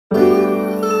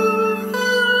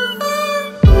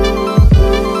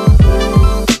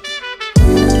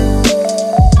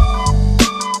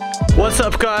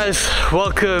guys,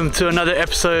 welcome to another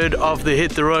episode of the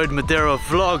Hit the Road Madeira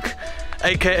vlog,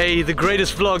 aka the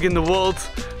greatest vlog in the world.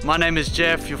 My name is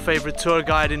Jeff, your favorite tour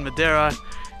guide in Madeira,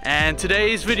 and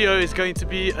today's video is going to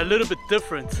be a little bit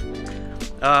different.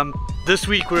 This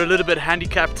week we're a little bit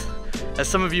handicapped. As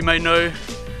some of you may know,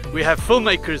 we have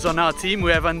filmmakers on our team.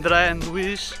 We have André and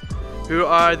Luis, who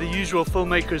are the usual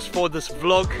filmmakers for this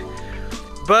vlog,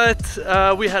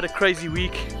 but we had a crazy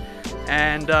week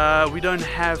and we don't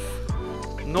have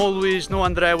no Luis, no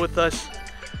André with us.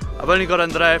 I've only got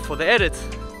André for the edit,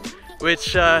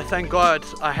 which thank God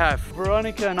I have.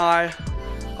 Veronica and I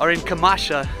are in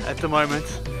Camacha at the moment,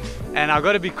 and I've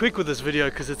got to be quick with this video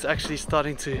because it's actually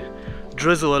starting to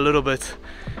drizzle a little bit.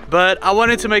 But I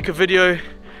wanted to make a video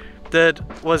that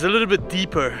was a little bit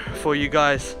deeper for you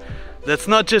guys. That's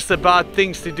not just about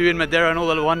things to do in Madeira and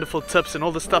all the wonderful tips and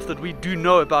all the stuff that we do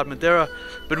know about Madeira,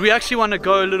 but we actually want to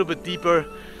go a little bit deeper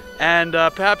and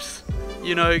perhaps,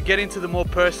 you know, get into the more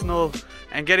personal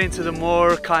and get into the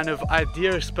more kind of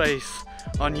idea space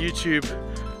on YouTube,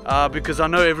 because I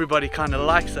know everybody kind of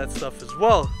likes that stuff as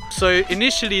well. So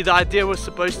initially the idea was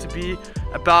supposed to be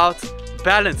about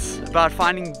balance, about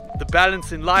finding the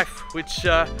balance in life, which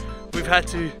we've had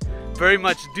to very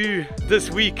much do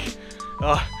this week.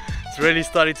 It's really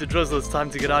starting to drizzle, it's time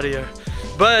to get out of here.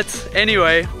 But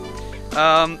anyway,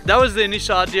 that was the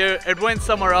initial idea. It went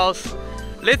somewhere else.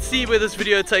 Let's see where this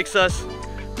video takes us.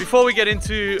 Before we get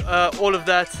into all of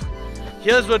that,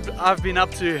 here's what I've been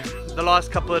up to the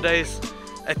last couple of days,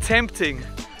 attempting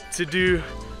to do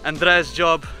André's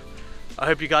job. I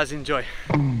hope you guys enjoy.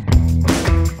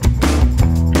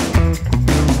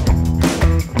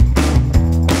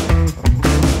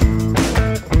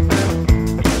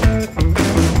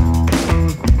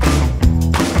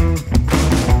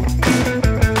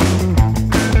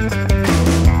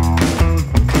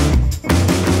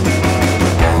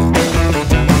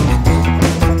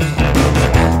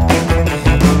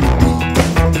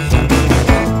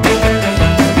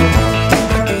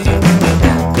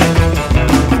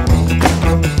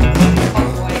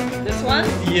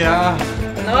 Yeah.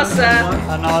 Nossa!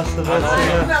 A nossa, that's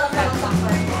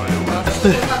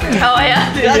Oh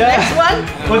yeah, the next one?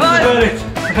 What's the verdict?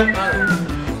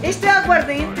 Este é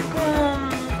aguardente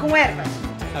com ervas.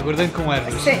 Aguardente com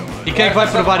ervas. Sim. E quem é que vai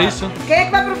provar isso? Quem é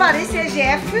que vai provar isso é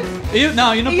Jeff Eu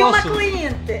não e posso. uma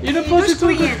cliente. Eu não e posso dos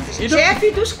tudo. clientes. Eu não- Jeff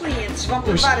e dos clientes vão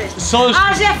provar este. Só os...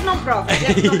 Ah, Jeff não prova.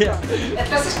 Jeff não prova.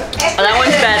 Oh, that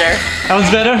one's better. That one's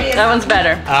better? That one's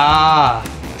better. Ah.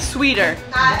 Sweeter.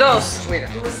 Doce.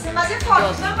 Mas é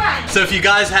forte também. So if you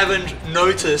guys haven't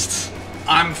noticed,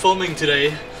 I'm filming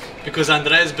today because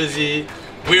André's busy,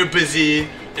 we're busy,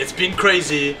 it's been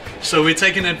crazy, so we're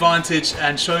taking advantage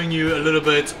and showing you a little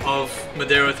bit of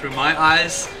Madeira through my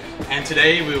eyes. And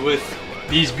today we're with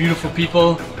these beautiful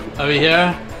people over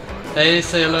here. They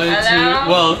say hello, to,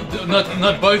 well,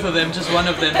 not both of them, just one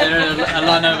of them there.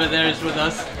 Alana over there is with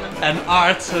us, and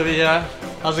Art over here.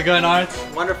 How's it going, Art?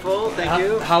 Wonderful, thank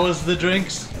you. How was the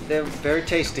drinks? They're very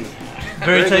tasty.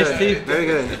 Very tasty? Good. Very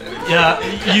good. Yeah,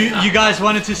 you guys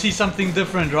wanted to see something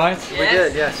different, right? Yes. We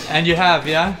did, yes. And you have,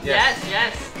 yeah? Yes,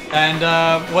 yes. And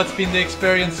what's been the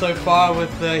experience so far with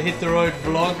the Hit the Road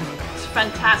vlog? It's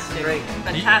fantastic. Great.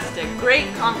 Fantastic.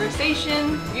 Great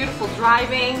conversation, beautiful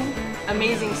driving,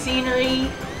 amazing scenery,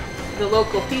 the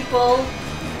local people.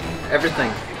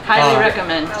 Everything. Highly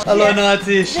recommend. Hello,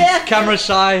 Nati. She's camera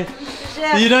shy.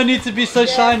 Jeff. You don't need to be so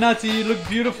shy, Nati. You look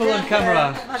beautiful on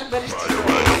camera.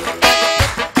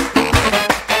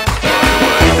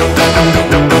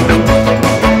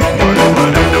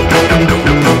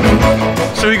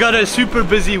 So we got a super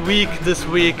busy week this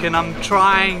week, and I'm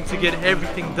trying to get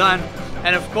everything done.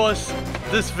 And of course,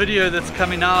 this video that's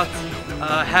coming out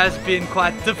has been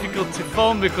quite difficult to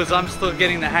film because I'm still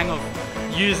getting the hang of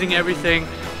using everything.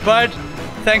 But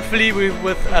thankfully we're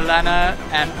with Alana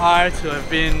and Art, who have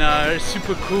been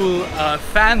super cool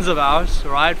fans of ours,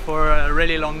 right, for a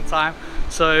really long time.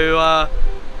 So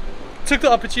took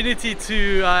the opportunity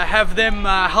to have them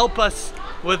help us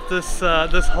with this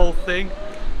this whole thing.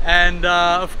 And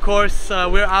of course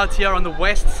we're out here on the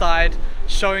west side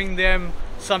showing them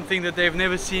something that they've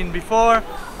never seen before.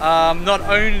 Not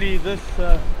only this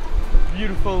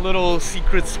beautiful little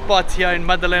secret spot here in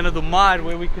Madalena do Mar,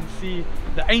 where we can see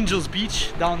the Angels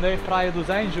Beach down there, Praia dos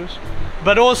Anjos,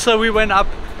 but also we went up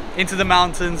into the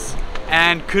mountains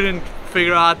and couldn't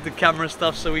figure out the camera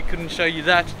stuff, so we couldn't show you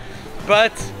that.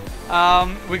 But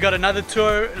we got another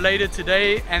tour later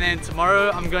today, and then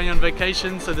tomorrow I'm going on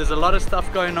vacation, so there's a lot of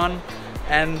stuff going on,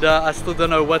 and I still don't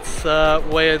know what's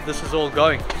where this is all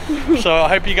going. So I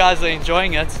hope you guys are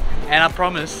enjoying it, and I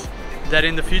promise that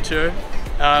in the future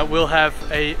we'll have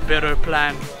a better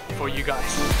plan for you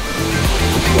guys.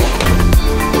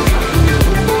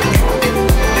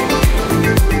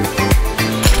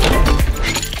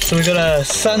 So we got a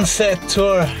sunset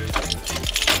tour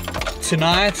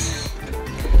tonight.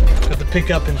 Got the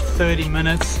pickup in 30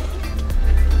 minutes,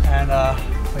 and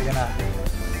we're gonna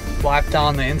wipe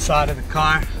down the inside of the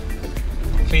car,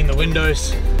 clean the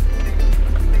windows,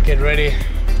 get ready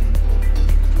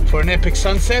for an epic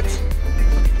sunset.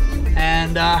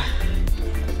 And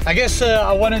I guess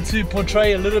I wanted to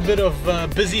portray a little bit of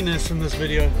busyness in this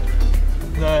video,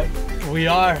 that we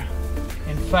are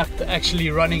in fact actually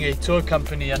running a tour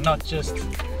company and not just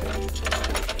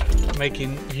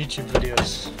making YouTube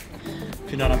videos,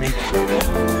 if you know what I mean.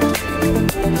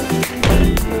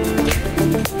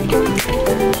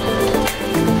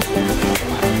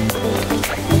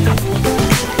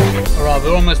 Alright,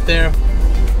 we're almost there.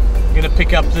 I'm gonna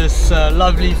pick up this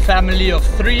lovely family of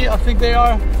 3, I think they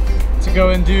are, to go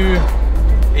and do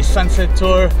a sunset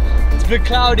tour. It's a bit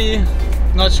cloudy,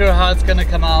 not sure how it's gonna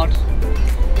come out.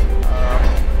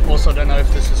 Also don't know if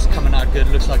this is coming out good.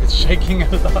 Looks like it's shaking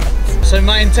a lot. So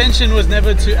my intention was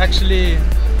never to actually,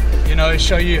 you know,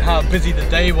 show you how busy the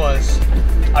day was.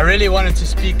 I really wanted to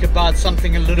speak about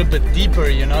something a little bit deeper,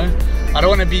 you know. I don't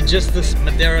want to be just this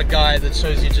Madeira guy that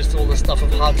shows you just all the stuff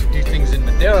of how to do things in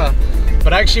Madeira,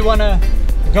 but I actually want to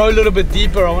go a little bit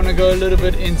deeper. I want to go a little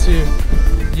bit into,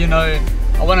 you know,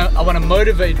 I want to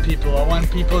motivate people. I want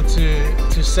people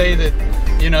to say that,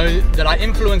 you know, that I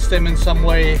influenced them in some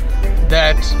way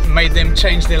that made them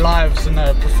change their lives in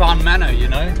a profound manner, you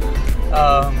know.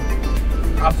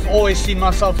 I've always seen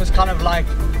myself as kind of like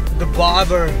the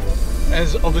barber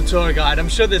of a tour guide. I'm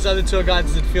sure there's other tour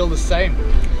guides that feel the same.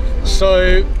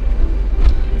 So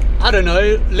I don't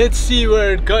know, let's see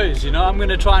where it goes, you know. I'm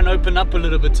gonna try and open up a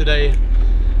little bit today,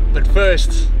 but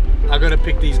first I gotta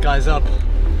pick these guys up,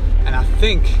 and I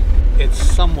think it's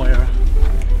somewhere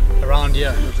around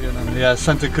here. What's going on? Yeah,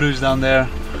 Santa Cruz down there.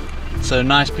 So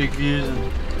nice big views,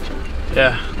 and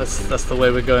yeah, that's the way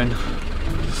we're going.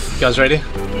 You guys ready?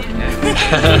 Yeah.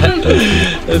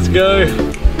 Let's go.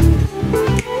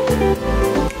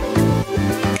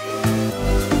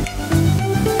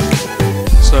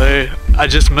 So I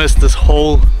just missed this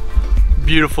whole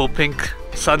beautiful pink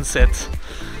sunset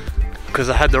because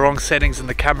I had the wrong settings in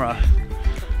the camera.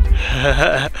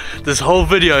 This whole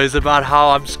video is about how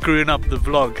I'm screwing up the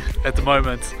vlog at the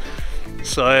moment.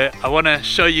 So I want to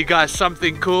show you guys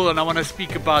something cool, and I want to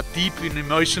speak about deep and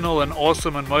emotional and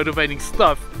awesome and motivating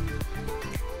stuff.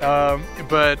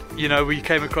 But you know, we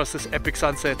came across this epic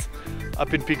sunset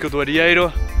up in Pico do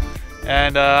Arieiro,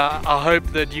 and I hope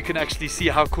that you can actually see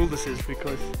how cool this is,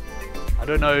 because I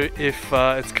don't know if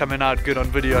it's coming out good on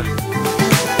video.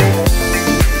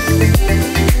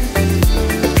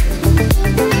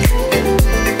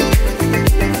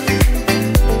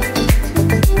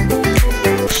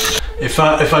 If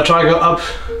I try to go up,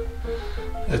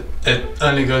 it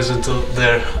only goes until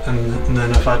there, and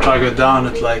then if I try to go down,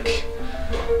 it like,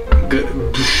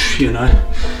 you know,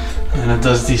 and it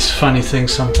does these funny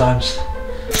things sometimes.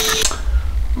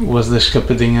 Was the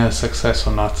Schippading a success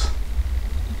or not?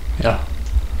 Yeah.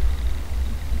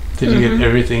 Did you get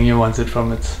everything you wanted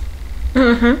from it?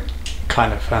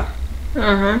 Kind of, huh?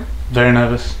 Very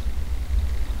nervous?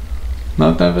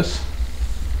 Not nervous?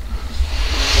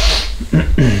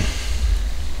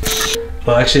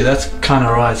 Well, actually, that's kind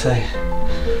of right,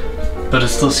 eh? But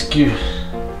it's still skew.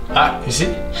 Ah, you see?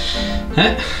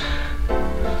 Eh?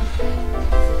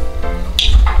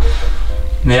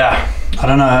 Yeah, I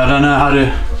don't know how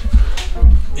to.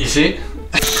 You see?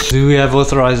 Do we have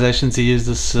authorization to use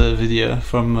this video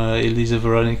from Elisa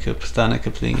Veronica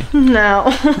Pestanica Plinga? No.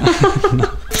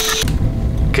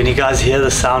 No. Can you guys hear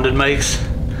the sound it makes?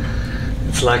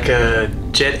 It's like a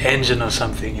jet engine or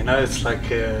something, you know? It's like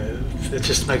it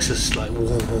just makes this like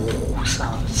woo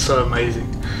sound. It's so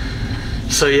amazing.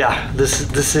 So yeah,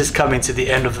 this is coming to the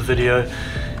end of the video,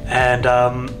 and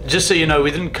just so you know,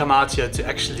 we didn't come out here to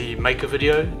actually make a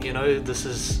video, you know. This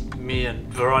is me and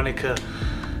Veronica.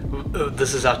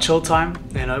 This is our chill time,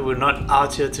 you know. We're not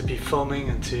out here to be filming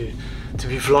and to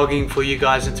be vlogging for you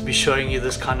guys and to be showing you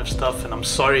this kind of stuff. And I'm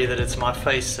sorry that it's my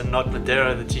face and not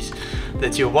Madeira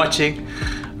that you're watching.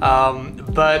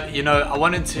 But you know, I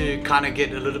wanted to kind of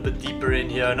get a little bit deeper in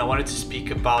here, and I wanted to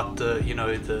speak about the, you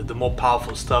know, the more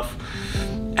powerful stuff.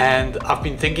 And I've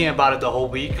been thinking about it the whole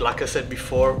week. Like I said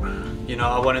before, you know,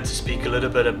 I wanted to speak a little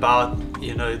bit about,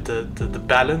 you know, the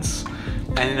balance,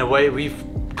 and in a way we've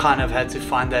kind of had to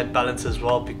find that balance as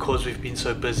well, because we've been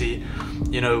so busy.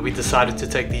 You know, we decided to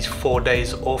take these 4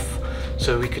 days off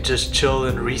so we could just chill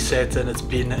and reset, and it's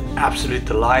been an absolute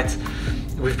delight.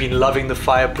 we've been loving the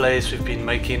fireplace. We've been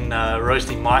making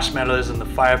roasting marshmallows in the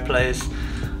fireplace.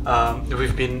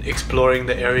 We've been exploring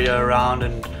the area around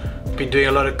and been doing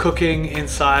a lot of cooking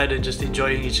inside and just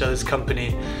enjoying each other's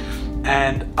company.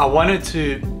 And I wanted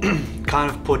to kind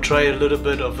of portray a little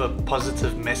bit of a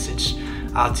positive message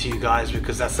out to you guys,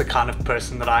 because that's the kind of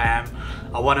person that I am.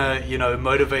 I want to, you know,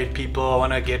 motivate people. I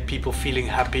want to get people feeling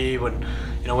happy when,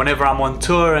 you know, whenever I'm on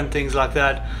tour and things like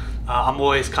that. I'm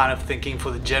always kind of thinking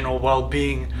for the general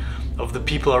well-being of the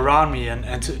people around me,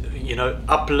 and to, you know,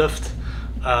 uplift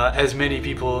as many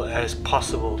people as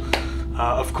possible.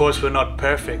 Of course, we're not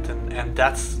perfect, and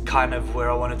that's kind of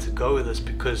where I wanted to go with this,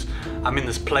 because I'm in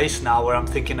this place now where I'm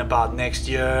thinking about next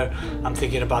year, I'm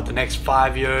thinking about the next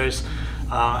 5 years,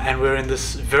 and we're in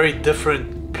this very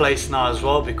different place now as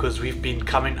well, because we've been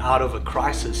coming out of a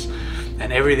crisis,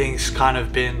 and everything's kind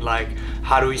of been like,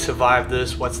 how do we survive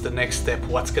this? What's the next step?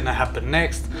 What's going to happen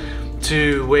next?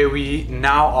 To where we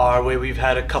now are, where we've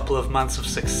had a couple of months of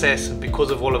success, and because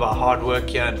of all of our hard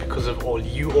work here, and because of all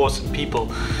you awesome people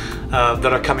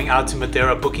that are coming out to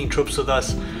Madeira booking trips with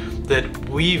us, that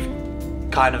we've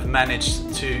kind of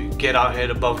managed to get our head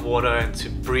above water and to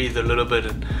breathe a little bit.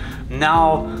 And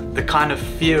now the kind of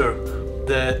fear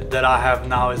that I have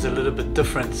now is a little bit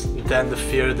different than the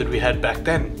fear that we had back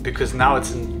then, because now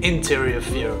it's an interior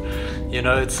fear. You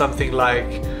know, it's something like,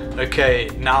 okay,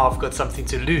 now I've got something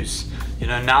to lose. You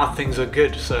know, now things are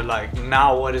good. So like,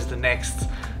 now what is the next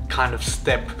kind of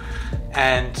step?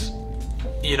 And,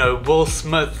 you know, Will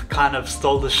Smith kind of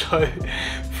stole the show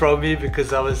from me,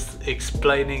 because I was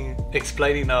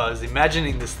I was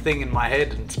imagining this thing in my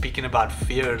head and speaking about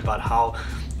fear and about how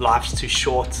life's too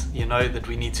short, you know, that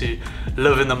we need to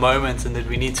live in the moment, and that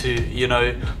we need to, you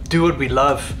know, do what we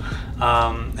love,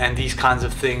 and these kinds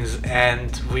of things.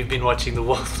 And we've been watching the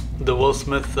Will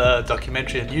Smith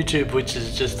documentary on YouTube, which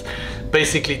has just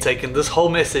basically taken this whole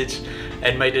message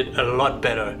and made it a lot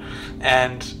better.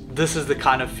 And this is the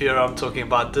kind of fear I'm talking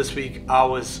about. This week I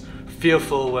was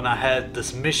fearful when I had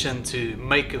this mission to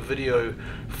make a video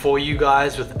for you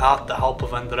guys without the help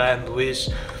of André and Luis,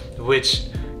 which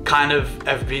kind of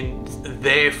have been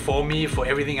there for me for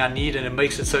everything I need, and it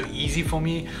makes it so easy for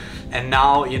me. And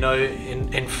now, you know,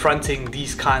 in fronting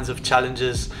these kinds of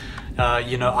challenges,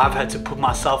 you know, I've had to put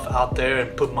myself out there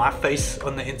and put my face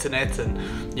on the internet,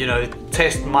 and, you know,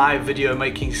 test my video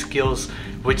making skills,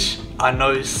 which I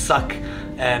know suck,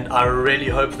 and I really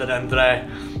hope that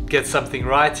André gets something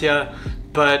right here.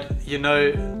 But, you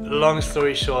know, long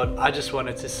story short, I just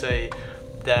wanted to say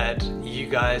that you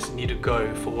guys need to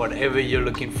go for whatever you're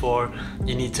looking for.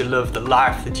 You need to live the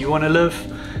life that you want to live.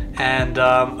 And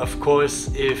of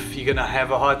course, if you're gonna have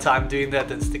a hard time doing that,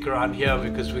 then stick around here,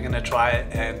 because we're gonna try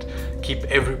and keep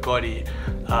everybody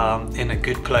in a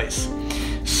good place.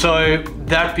 So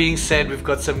that being said, we've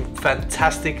got some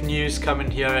fantastic news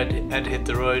coming here at Hit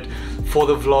the Road for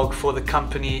the vlog, for the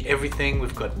company, everything.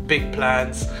 We've got big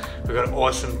plans, we've got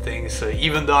awesome things. So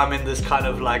even though I'm in this kind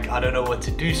of like, I don't know what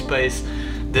to do space,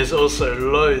 there's also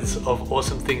loads of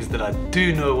awesome things that I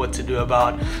do know what to do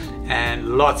about,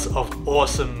 and lots of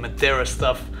awesome Madeira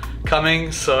stuff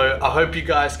coming. So I hope you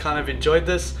guys kind of enjoyed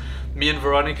this. Me and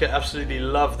Veronica absolutely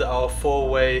loved our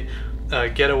 4-way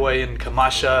getaway in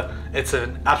Kamasha. It's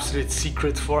an absolute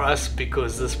secret for us,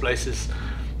 because this place is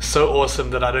so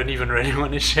awesome that I don't even really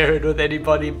want to share it with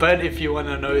anybody. But if you want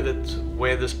to know that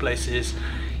where this place is,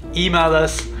 email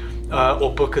us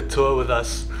or book a tour with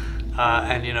us,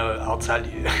 and, you know, I'll tell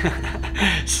you.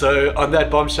 So on that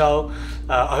bombshell,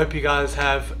 I hope you guys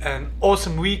have an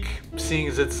awesome week, seeing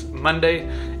as it's Monday.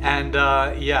 And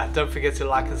yeah, don't forget to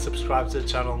like and subscribe to the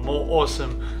channel. More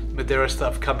awesome Madeira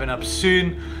stuff coming up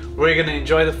soon. We're gonna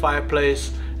enjoy the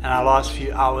fireplace and our last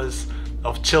few hours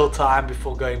of chill time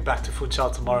before going back to Funchal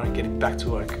tomorrow and getting back to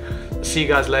work. See you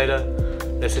guys later.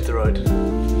 Let's hit the road.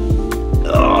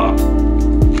 Ugh.